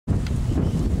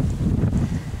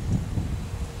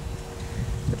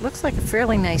Looks like a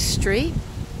fairly nice street.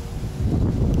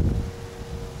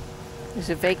 There's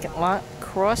a vacant lot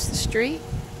across the street.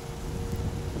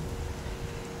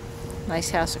 Nice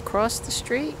house across the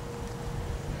street.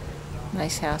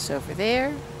 Nice house over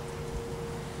there.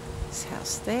 This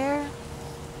house there.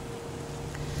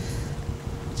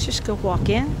 Let's just go walk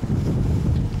in.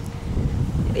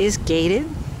 It is gated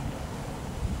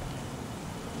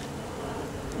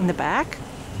in the back.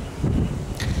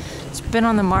 It's been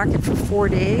on the market for 4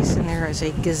 days and there is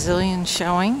a gazillion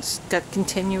showings. Got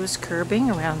continuous curbing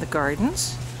around the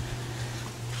gardens.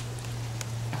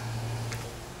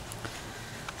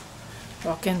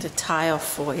 Walk into tile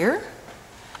foyer.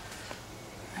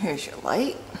 Here's your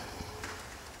light.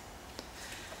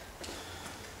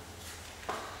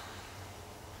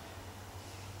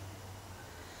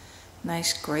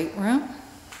 Nice great room.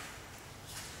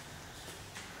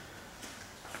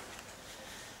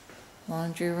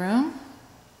 Laundry room.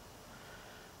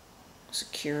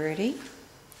 Security.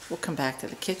 We'll come back to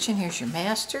the kitchen. Here's your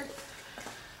master.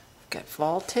 We've got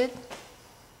vaulted.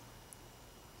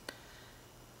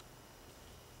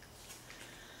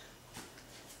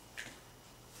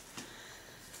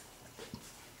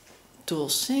 Dual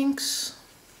sinks.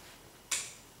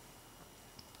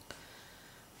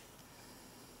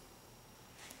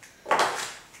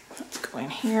 Let's go in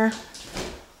here.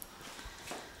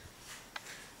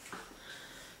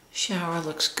 Shower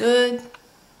looks good.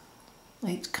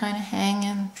 Light's kind of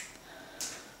hanging.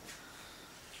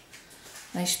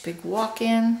 Nice big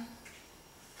walk-in.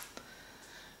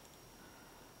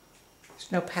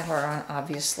 There's no power on,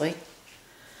 obviously.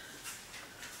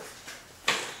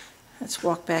 Let's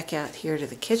walk back out here to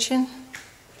the kitchen.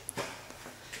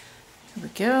 Here we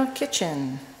go,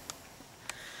 kitchen.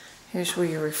 Here's where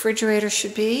your refrigerator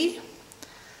should be.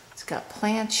 It's got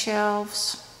plant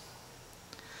shelves,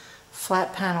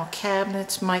 flat panel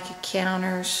cabinets, mica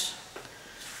counters.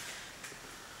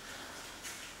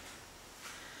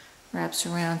 Wraps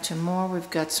around to more. We've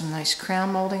got some nice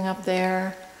crown molding up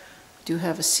there. We do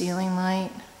have a ceiling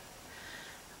light.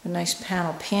 A nice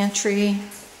panel pantry.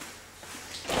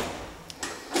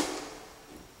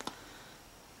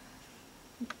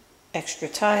 Extra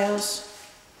tiles.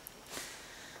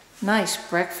 Nice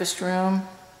breakfast room,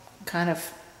 kind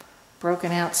of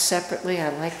broken out separately. I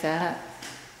like that.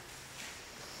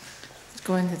 Let's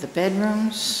go into the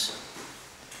bedrooms.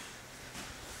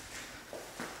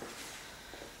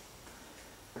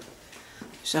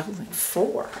 There's only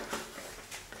 4.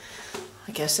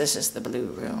 I guess this is the blue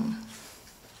room.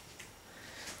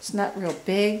 It's not real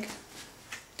big.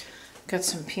 Got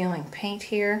some peeling paint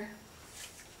here.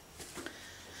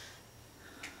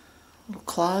 Little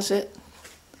closet.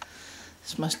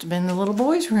 This must have been the little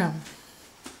boy's room.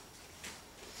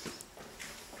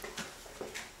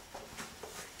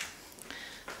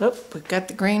 Oh, we've got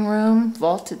the green room,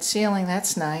 vaulted ceiling,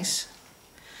 that's nice.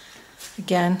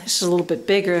 Again, this is a little bit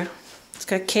bigger. It's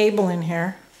got cable in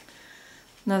here.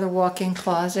 Another walk-in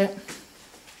closet.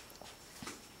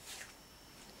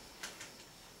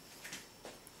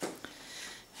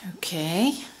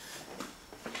 Okay.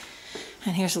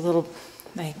 And here's a little,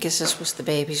 I guess this was the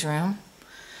baby's room.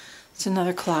 It's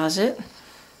another closet.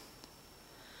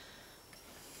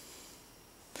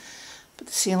 But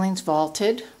the ceiling's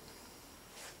vaulted.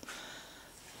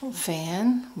 Little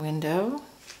fan, window.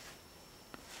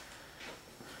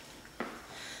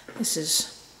 This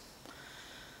is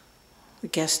the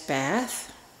guest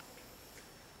bath.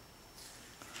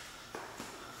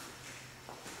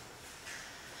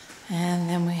 And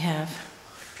then we have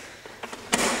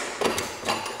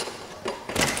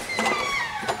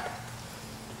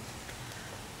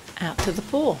out to the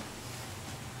pool.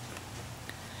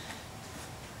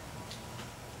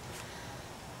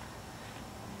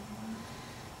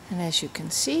 And as you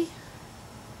can see,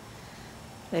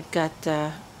 they've got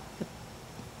the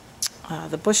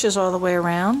bushes all the way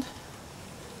around.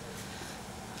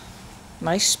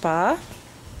 Nice spa.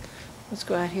 Let's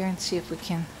go out here and see if we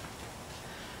can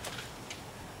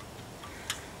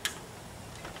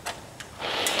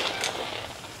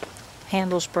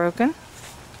handle's broken.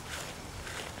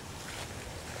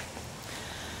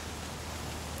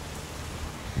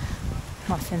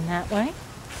 Muffin that way.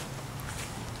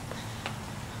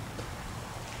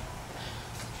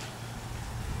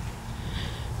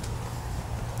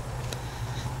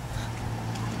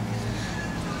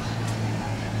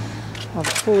 All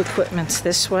the pool equipment's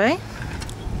this way.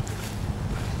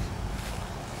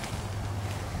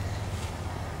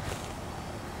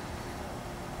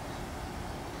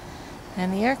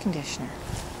 And the air conditioner.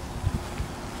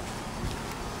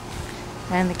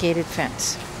 And the gated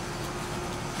fence.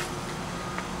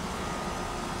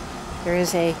 There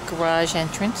is a garage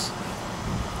entrance.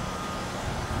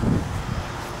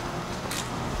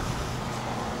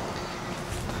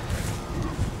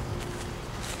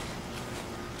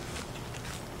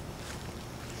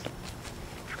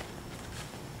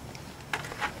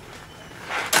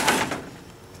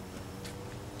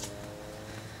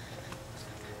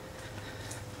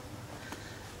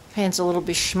 Pan's a little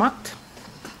bit schmucked.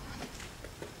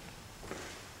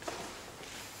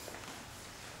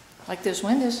 Like those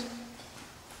windows.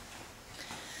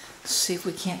 Let's see if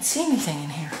we can't see anything in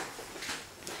here.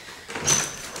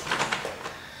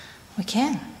 We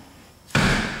can.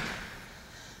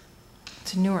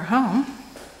 It's a newer home.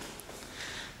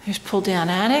 There's pull down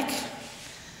attic,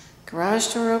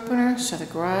 garage door opener, so the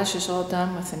garage is all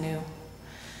done with the new.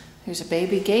 There's a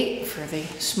baby gate for the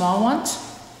small ones,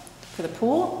 for the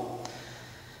pool.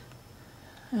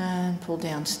 And pull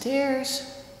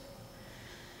downstairs,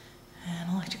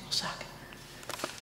 and electrical socket.